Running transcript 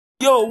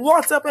Yo,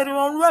 what's up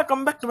everyone?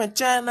 Welcome back to my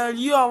channel.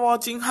 You are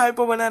watching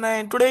Hyper Banana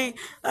and today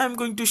I'm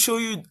going to show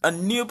you a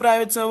new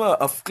private server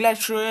of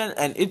Clash Royale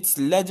and it's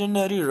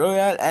legendary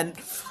royale, and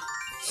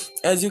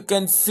as you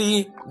can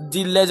see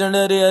the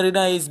legendary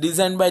arena is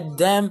designed by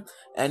them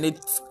and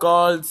it's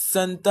called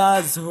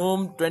Santa's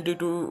Home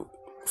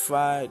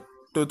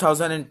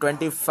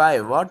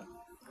 2025. What?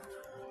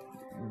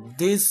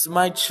 This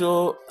might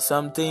show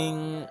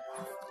something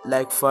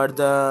like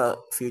further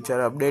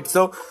future updates.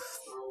 So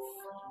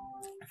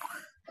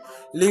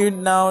leave it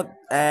now,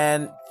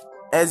 and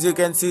as you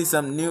can see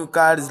some new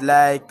cards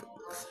like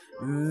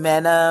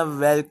Mana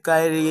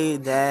Valkyrie,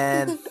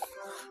 then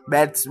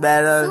Bats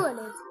Barrel,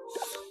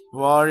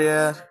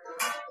 Warrior,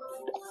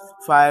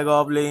 Fire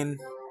Goblin,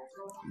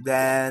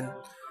 then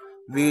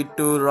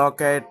V2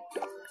 Rocket,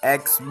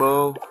 X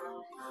Bow,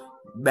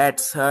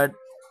 Bats Hut,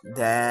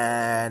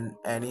 then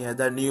any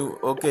other new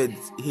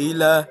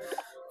Healer,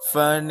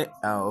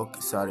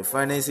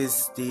 Furnace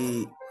is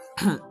the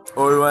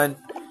old one,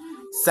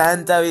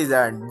 Santa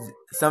Wizard,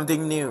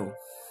 something new.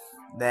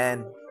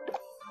 Then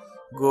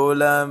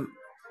Golem,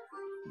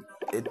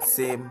 it's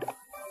same.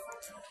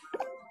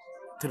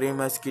 Three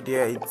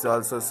Musketeer, it's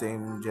also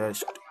same.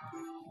 Just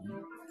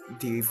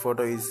the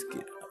photo is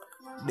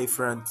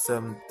different.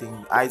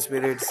 Something Ice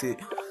Spirits.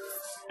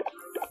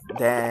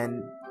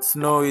 Then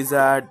Snow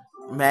Wizard,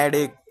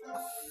 Medic,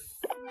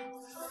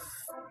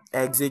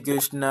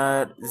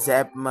 Executioner,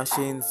 Zap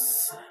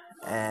Machines,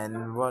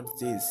 and what's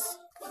this?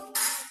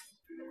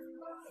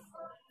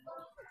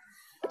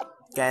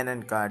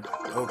 Cannon card.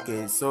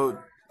 Okay, so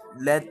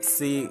let's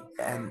see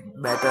and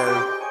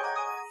better.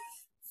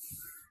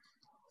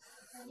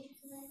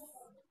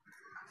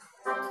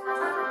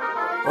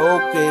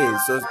 Okay,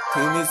 so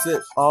theme is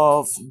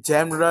of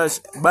Gem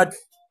Rush, but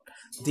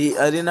the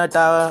arena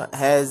tower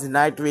has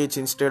Night Witch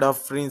instead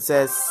of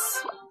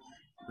Princess.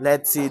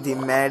 Let's see the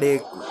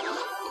Medic.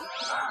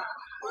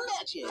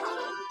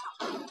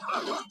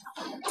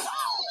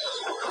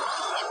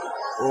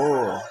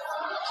 Oh,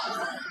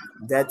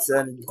 that's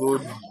a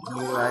good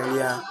new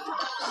idea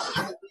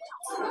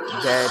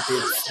that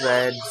it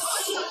spreads.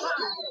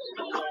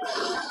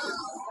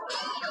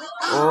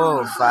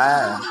 Oh,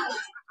 fire.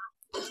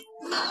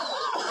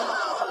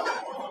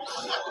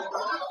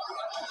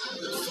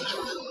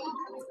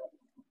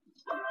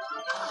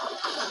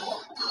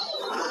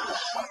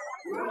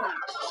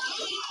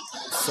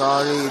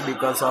 Sorry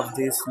because of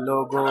this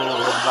logo,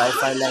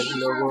 Wi-Fi like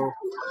logo.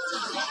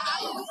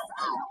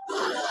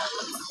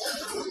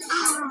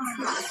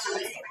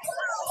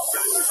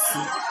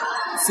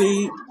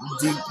 See,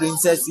 the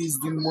princess is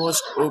the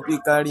most OP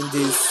card in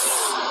this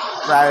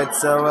private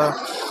server,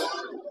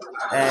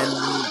 and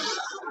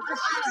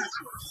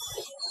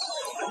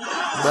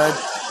but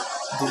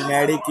the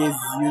medic is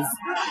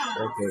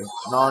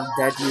not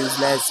that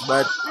useless,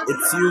 but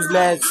it's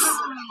useless.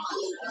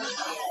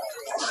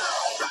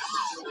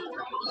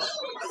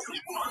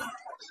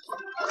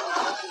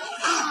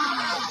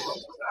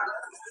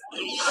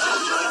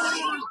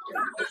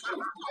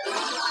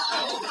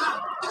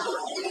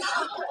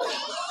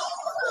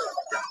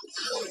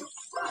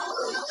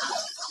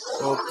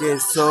 Okay,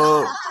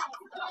 so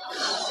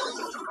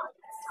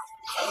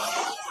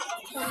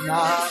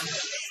now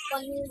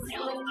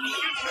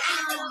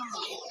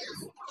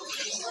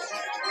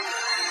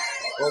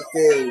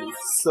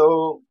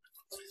so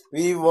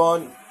we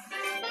won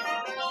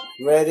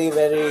very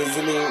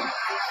easily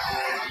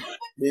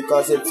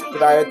because it's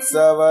private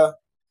server.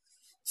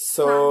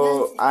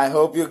 So I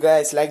hope you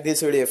guys like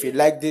this video. If you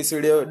like this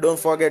video, don't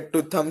forget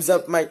to thumbs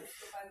up my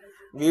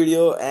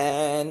video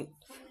and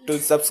to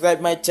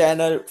subscribe my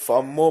channel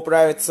for more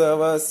private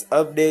servers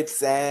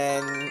updates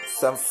and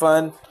some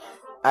fun.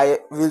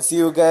 I will see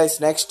you guys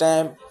next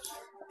time,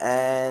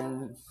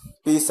 and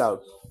peace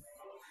out.